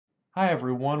Hi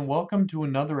everyone, welcome to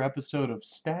another episode of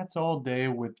Stats All Day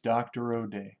with Dr.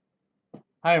 O'Day.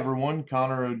 Hi everyone,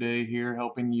 Connor O'Day here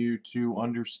helping you to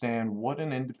understand what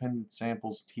an independent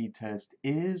samples t-test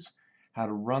is, how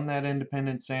to run that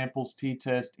independent samples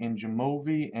t-test in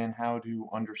JAMOVI, and how to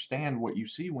understand what you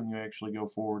see when you actually go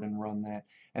forward and run that,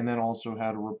 and then also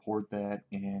how to report that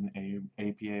in a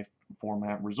APA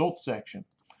format results section.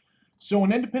 So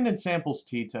an independent samples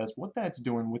t-test, what that's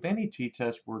doing with any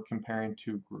t-test, we're comparing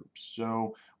two groups.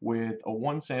 So with a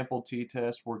one sample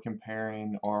t-test, we're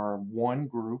comparing our one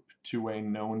group to a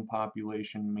known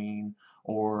population mean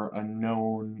or a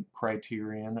known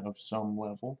criterion of some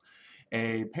level.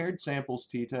 A paired samples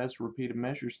t-test, repeated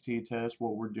measures t-test,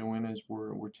 what we're doing is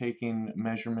we're taking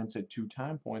measurements at two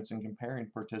time points and comparing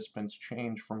participants'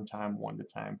 change from time 1 to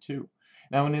time 2.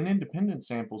 Now, in an independent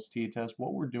samples t-test,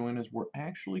 what we're doing is we're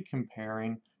actually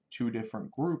comparing two different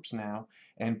groups now,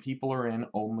 and people are in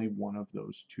only one of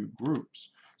those two groups.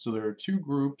 So there are two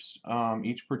groups.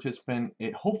 Each participant,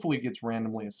 it hopefully gets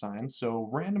randomly assigned. So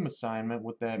random assignment,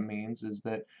 what that means is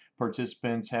that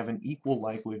participants have an equal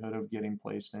likelihood of getting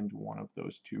placed into one of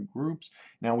those two groups.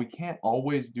 Now, we can't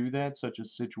always do that, such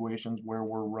as situations where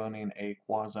we're running a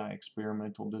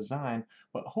quasi-experimental design,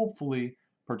 but hopefully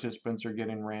participants are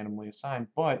getting randomly assigned.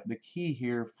 But the key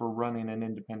here for running an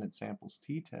independent samples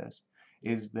t-test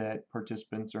is that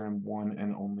participants are in one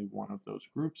and only one of those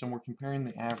groups, and we're comparing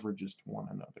the averages to one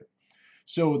another.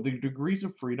 So the degrees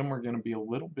of freedom are going to be a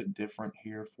little bit different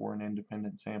here for an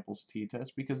independent samples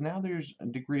t-test because now there's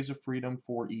degrees of freedom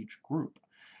for each group.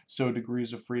 So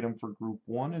degrees of freedom for group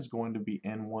 1 is going to be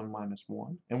n1 minus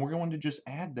 1, and we're going to just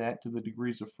add that to the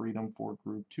degrees of freedom for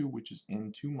group 2, which is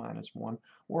n2 minus 1,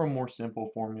 or a more simple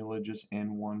formula, just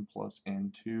n1 plus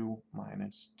n2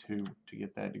 minus 2 to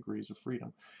get that degrees of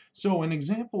freedom. So an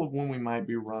example of when we might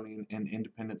be running an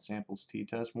independent samples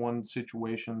t-test, one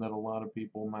situation that a lot of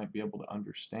people might be able to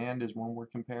understand is when we're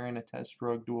comparing a test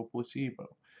drug to a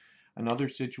placebo. Another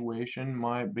situation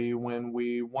might be when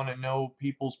we want to know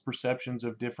people's perceptions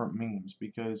of different memes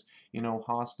because,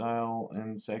 hostile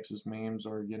and sexist memes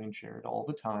are getting shared all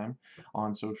the time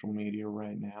on social media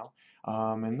right now.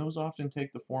 And those often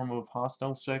take the form of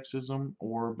hostile sexism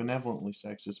or benevolently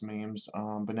sexist memes.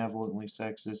 Benevolently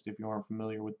sexist, if you aren't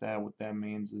familiar with that, what that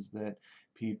means is that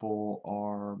people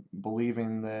are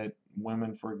believing that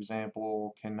women, for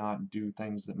example, cannot do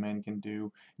things that men can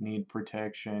do, need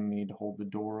protection, need to hold the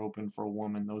door open for a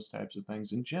woman, those types of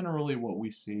things. And generally what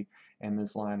we see in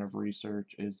this line of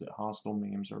research is that hostile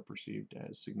memes are perceived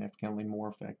as significantly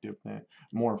more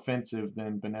offensive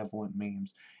than benevolent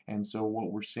memes. And so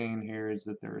what we're seeing here is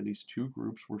that there are these two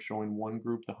groups. We're showing one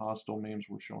group the hostile memes,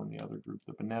 we're showing the other group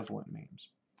the benevolent memes.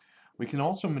 We can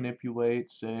also manipulate,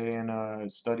 say, in a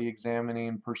study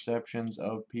examining perceptions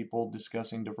of people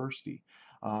discussing diversity.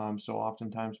 So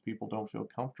oftentimes people don't feel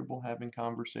comfortable having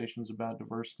conversations about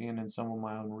diversity, and in some of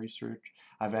my own research,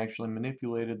 I've actually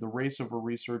manipulated the race of a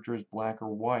researcher as black or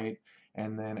white,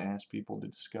 and then asked people to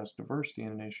discuss diversity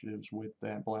initiatives with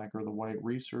that black or the white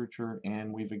researcher,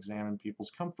 and we've examined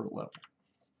people's comfort level.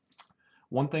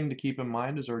 One thing to keep in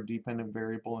mind is our dependent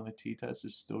variable in a t-test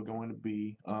is still going to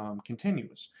be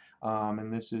continuous.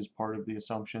 And this is part of the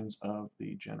assumptions of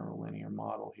the general linear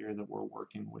model here that we're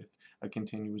working with a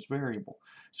continuous variable.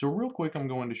 So real quick, I'm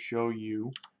going to show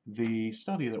you the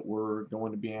study that we're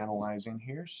going to be analyzing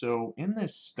here. So in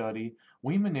this study,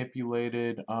 we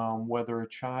manipulated whether a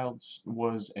child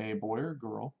was a boy or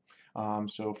girl.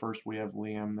 So first we have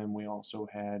Liam, then we also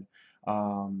had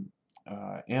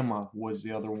Emma was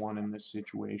the other one in this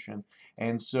situation.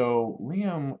 And so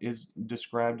Liam is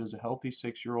described as a healthy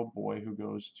 6-year-old boy who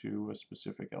goes to a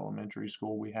specific elementary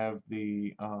school. We have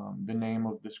the name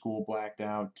of the school blacked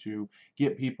out to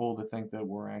get people to think that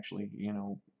we're actually,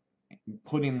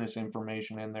 putting this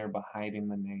information in there but hiding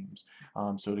the names,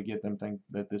 so to get them think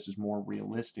that this is more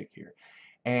realistic here.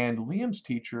 And Liam's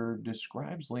teacher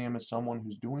describes Liam as someone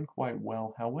who's doing quite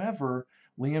well. However,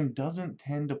 Liam doesn't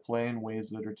tend to play in ways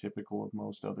that are typical of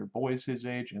most other boys his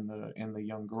age. In the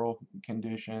young girl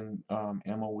condition,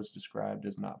 Emma was described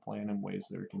as not playing in ways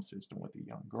that are consistent with a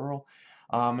young girl.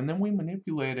 And then we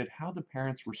manipulated how the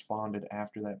parents responded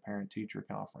after that parent-teacher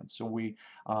conference. So we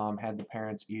had the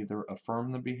parents either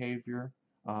affirm the behavior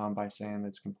by saying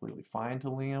that's completely fine to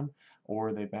Liam,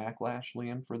 or they backlash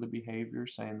Liam for the behavior,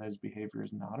 saying that his behavior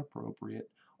is not appropriate,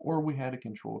 or we had a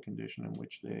control condition in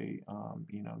which they,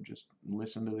 just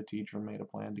listened to the teacher and made a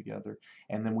plan together,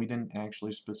 and then we didn't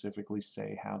actually specifically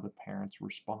say how the parents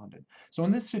responded. So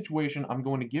in this situation, I'm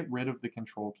going to get rid of the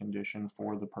control condition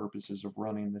for the purposes of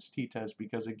running this t-test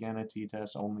because, again, a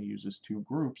t-test only uses two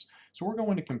groups. So we're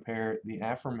going to compare the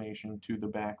affirmation to the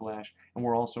backlash, and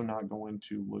we're also not going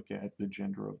to look at the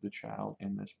gender of the child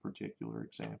in this particular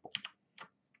example.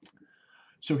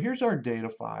 So here's our data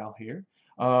file here.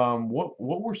 What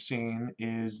we're seeing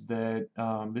is that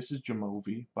this is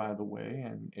JAMOVI, by the way,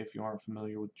 and if you aren't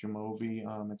familiar with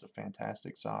JAMOVI, it's a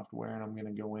fantastic software, and I'm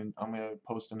going to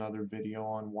post another video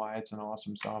on why it's an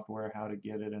awesome software, how to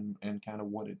get it, and kind of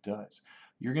what it does.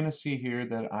 You're going to see here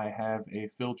that I have a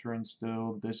filter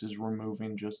instilled. This is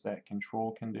removing just that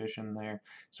control condition there.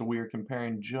 So we are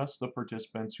comparing just the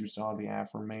participants who saw the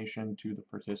affirmation to the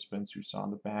participants who saw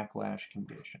the backlash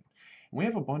condition. We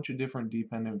have a bunch of different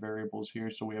dependent variables here.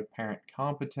 So we have parent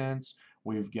competence,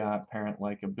 we've got parent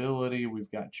likability,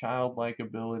 we've got child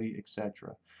likability,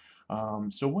 etc.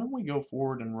 So when we go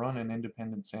forward and run an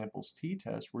independent samples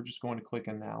t-test, we're just going to click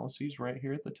analyses right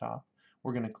here at the top.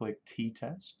 We're going to click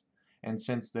t-test. And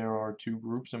since there are two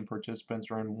groups and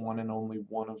participants are in one and only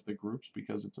one of the groups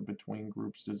because it's a between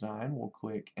groups design, we'll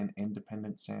click an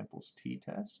independent samples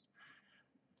t-test.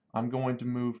 I'm going to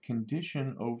move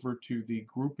condition over to the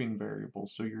grouping variable.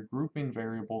 So your grouping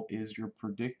variable is your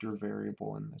predictor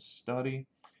variable in this study,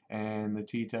 and the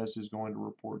t-test is going to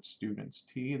report students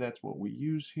T. That's what we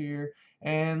use here.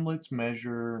 And let's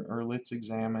measure, or let's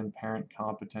examine parent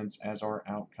competence as our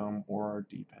outcome or our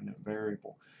dependent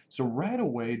variable. So right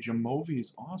away, JAMOVI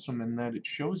is awesome in that it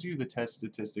shows you the test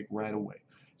statistic right away.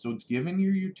 So it's giving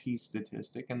you your t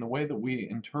statistic, and the way that we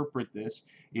interpret this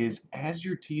is as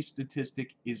your t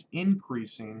statistic is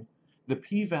increasing, the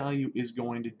p-value is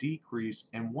going to decrease,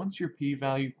 and once your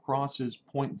p-value crosses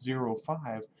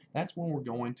 0.05, that's when we're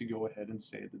going to go ahead and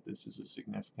say that this is a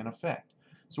significant effect.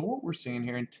 So what we're seeing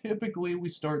here, and typically we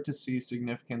start to see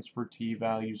significance for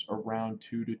t-values around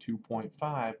 2 to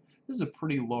 2.5. This is a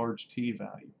pretty large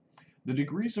t-value. The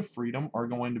degrees of freedom are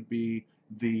going to be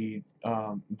the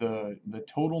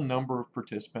total number of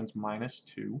participants minus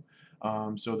 2.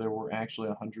 So there were actually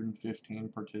 115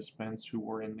 participants who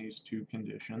were in these two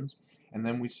conditions. And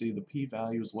then we see the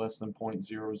p-value is less than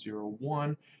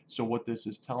 0.001. So what this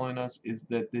is telling us is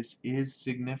that this is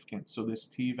significant. So this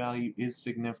t-value is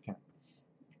significant.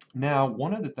 Now,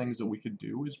 one of the things that we could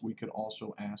do is we could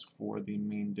also ask for the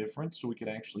mean difference, so we could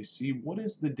actually see what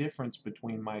is the difference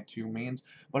between my two means,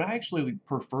 but I actually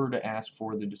prefer to ask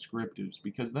for the descriptives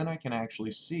because then I can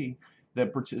actually see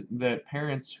that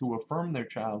parents who affirm their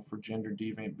child for gender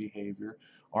deviant behavior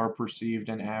are perceived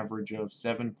an average of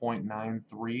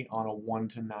 7.93 on a 1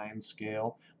 to 9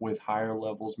 scale, with higher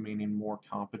levels meaning more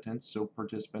competence, so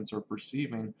participants are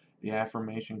perceiving the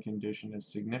affirmation condition as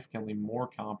significantly more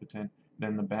competent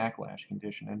than the backlash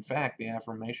condition. In fact, the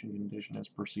affirmation condition is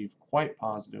perceived quite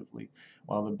positively,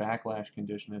 while the backlash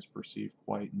condition is perceived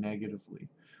quite negatively.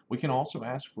 We can also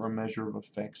ask for a measure of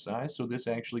effect size, so this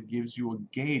actually gives you a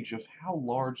gauge of how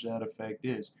large that effect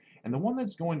is. And the one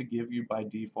that's going to give you by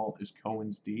default is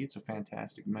Cohen's d. It's a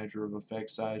fantastic measure of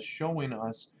effect size, showing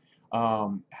us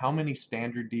how many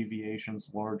standard deviations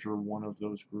larger one of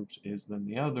those groups is than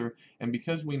the other. And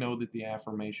because we know that the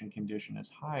affirmation condition is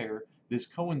higher, this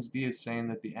Cohen's d is saying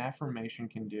that the affirmation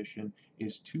condition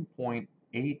is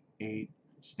 2.88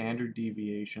 standard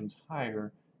deviations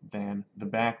higher than the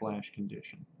backlash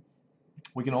condition.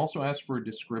 We can also ask for a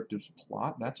descriptives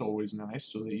plot. That's always nice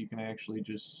so that you can actually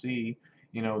just see,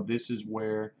 this is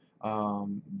where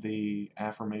the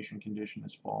affirmation condition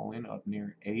is falling up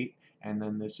near 8, and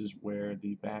then this is where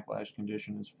the backlash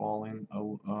condition is falling a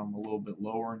little bit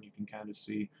lower, and you can kind of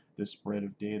see the spread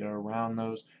of data around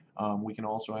those. We can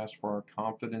also ask for our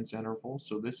confidence interval.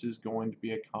 So this is going to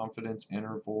be a confidence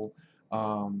interval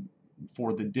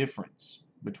for the difference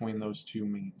between those two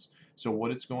means. So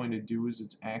what it's going to do is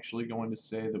it's actually going to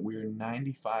say that we are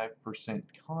 95%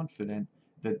 confident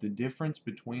that the difference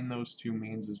between those two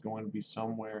means is going to be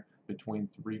somewhere between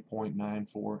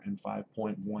 3.94 and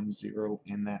 5.10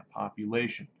 in that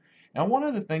population. Now, one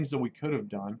of the things that we could have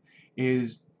done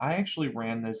is I actually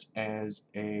ran this as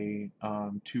a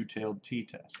two-tailed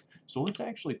t-test. So let's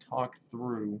actually talk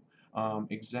through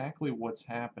exactly what's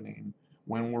happening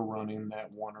when we're running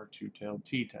that one or two-tailed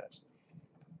t-test.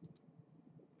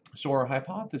 So our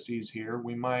hypotheses here,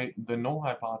 the null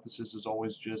hypothesis is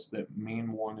always just that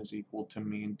mean 1 is equal to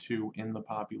mean 2 in the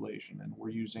population. And we're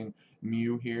using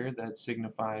mu here that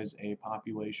signifies a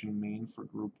population mean for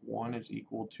group 1 is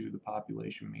equal to the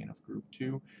population mean of group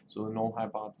 2. So the null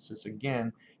hypothesis,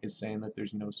 again, is saying that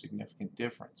there's no significant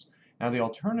difference. Now, the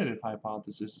alternative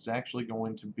hypothesis is actually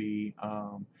going to be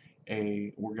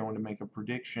we're going to make a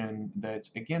prediction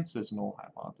that's against this null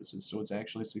hypothesis. So it's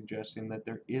actually suggesting that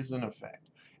there is an effect.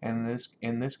 And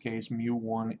in this case,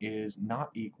 mu1 is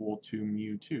not equal to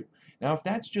mu2. Now, if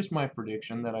that's just my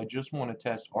prediction that I just want to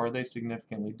test, are they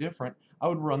significantly different, I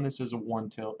would run this as a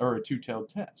one-tailed or a two-tailed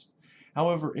test.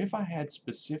 However, if I had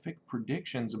specific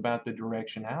predictions about the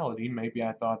directionality, maybe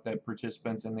I thought that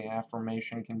participants in the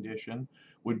affirmation condition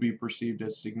would be perceived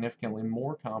as significantly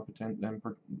more competent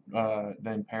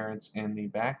than parents in the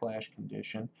backlash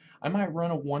condition, I might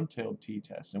run a one-tailed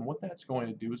t-test. And what that's going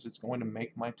to do is it's going to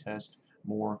make my test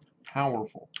more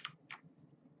powerful.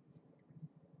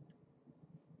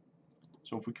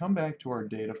 So if we come back to our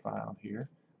data file here,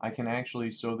 I can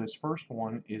actually, so this first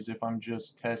one is if I'm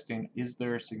just testing, is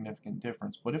there a significant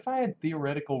difference? But if I had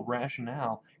theoretical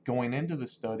rationale going into the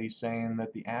study saying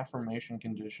that the affirmation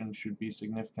condition should be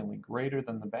significantly greater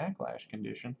than the backlash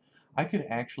condition, I could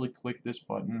actually click this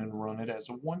button and run it as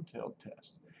a one-tailed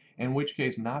test. In which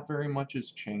case, not very much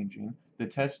is changing. The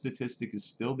test statistic is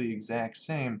still the exact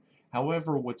same.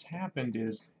 However, what's happened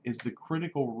is the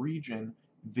critical region,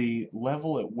 the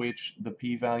level at which the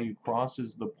p-value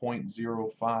crosses the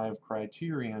 0.05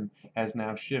 criterion has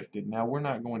now shifted. Now we're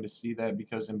not going to see that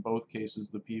because in both cases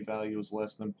the p-value is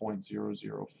less than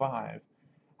 0.005.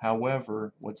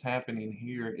 However, what's happening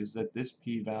here is that this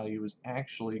p-value is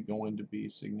actually going to be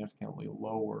significantly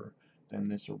lower than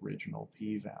this original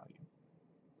p-value.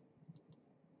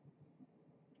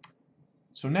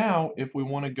 So now if we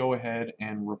want to go ahead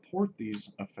and report these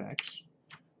effects,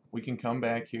 we can come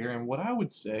back here, and what I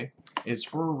would say is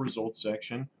for a results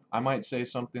section, I might say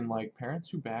something like parents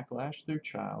who backlash their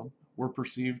child were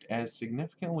perceived as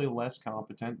significantly less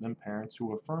competent than parents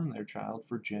who affirm their child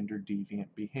for gender deviant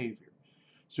behavior.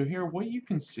 So here what you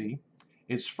can see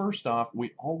is first off,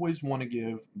 we always want to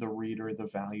give the reader the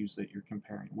values that you're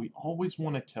comparing. We always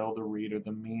want to tell the reader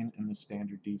the mean and the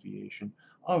standard deviation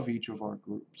of each of our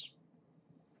groups.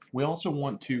 We also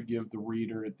want to give the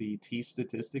reader the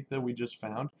t-statistic that we just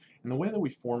found, and the way that we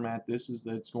format this is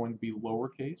that it's going to be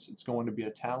lowercase, it's going to be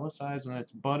italicized, and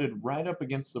it's butted right up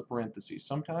against the parentheses.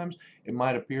 Sometimes it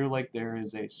might appear like there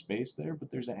is a space there,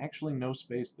 but there's actually no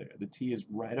space there. The t is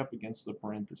right up against the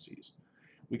parentheses.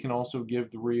 We can also give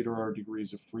the reader our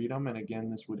degrees of freedom, and again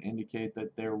this would indicate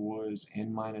that there was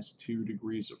n-2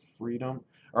 degrees of freedom,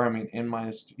 or I mean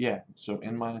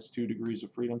n-2 degrees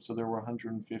of freedom, so there were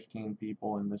 115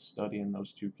 people in this study in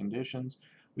those two conditions.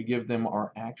 We give them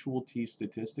our actual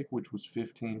t-statistic, which was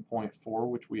 15.4,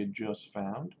 which we had just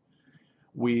found.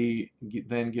 We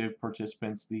then give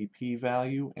participants the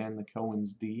p-value and the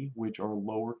Cohen's d, which are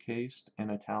lowercased and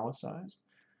italicized.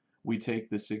 We take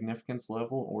the significance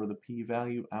level or the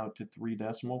p-value out to 3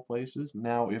 decimal places.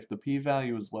 Now, if the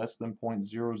p-value is less than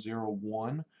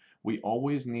 0.001, we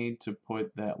always need to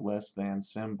put that less than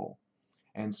symbol.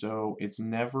 And so it's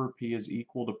never p is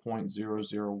equal to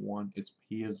 0.001, it's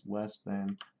p is less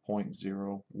than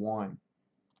 0.01.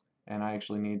 And I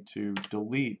actually need to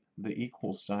delete the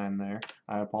equal sign there.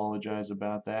 I apologize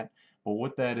about that. But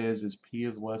what that is p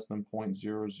is less than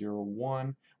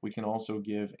 0.001. We can also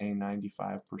give a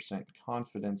 95%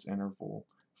 confidence interval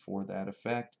for that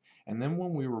effect. And then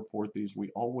when we report these,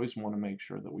 we always want to make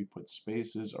sure that we put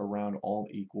spaces around all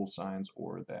equal signs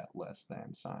or that less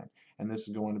than sign. And this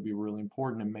is going to be really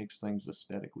important. It makes things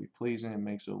aesthetically pleasing. It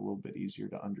makes it a little bit easier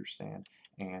to understand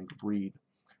and read.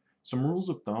 Some rules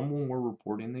of thumb when we're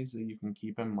reporting these that you can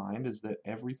keep in mind is that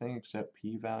everything except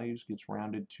p-values gets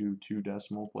rounded to 2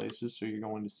 decimal places. So you're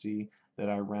going to see that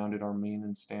I rounded our mean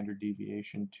and standard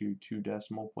deviation to 2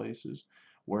 decimal places,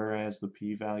 whereas the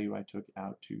p-value I took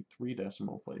out to 3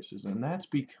 decimal places. And that's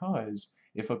because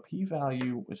if a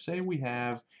p-value, say we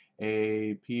have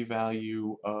a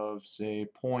p-value of say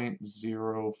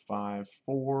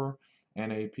 0.054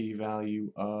 and a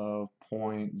p-value of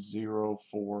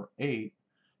 0.048,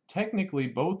 technically,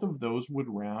 both of those would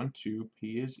round to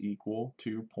p is equal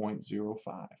to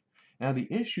 0.05. Now,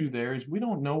 the issue there is we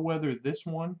don't know whether this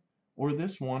one or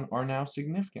this one are now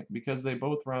significant because they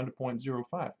both round to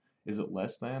 0.05. Is it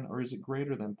less than or is it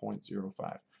greater than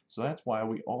 0.05? So that's why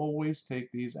we always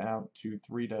take these out to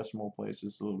 3 decimal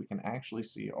places so that we can actually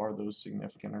see are those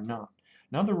significant or not.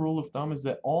 Another rule of thumb is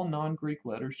that all non-Greek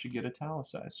letters should get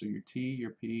italicized. So your T,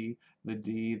 your P, the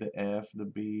D, the F, the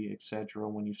B, etc.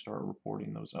 when you start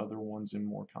reporting those other ones in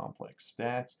more complex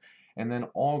stats. And then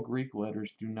all Greek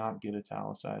letters do not get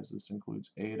italicized. This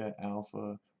includes eta,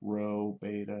 alpha, rho,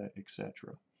 beta,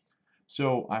 etc.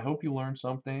 So I hope you learned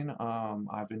something.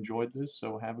 I've enjoyed this,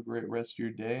 so have a great rest of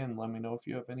your day and let me know if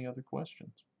you have any other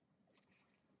questions.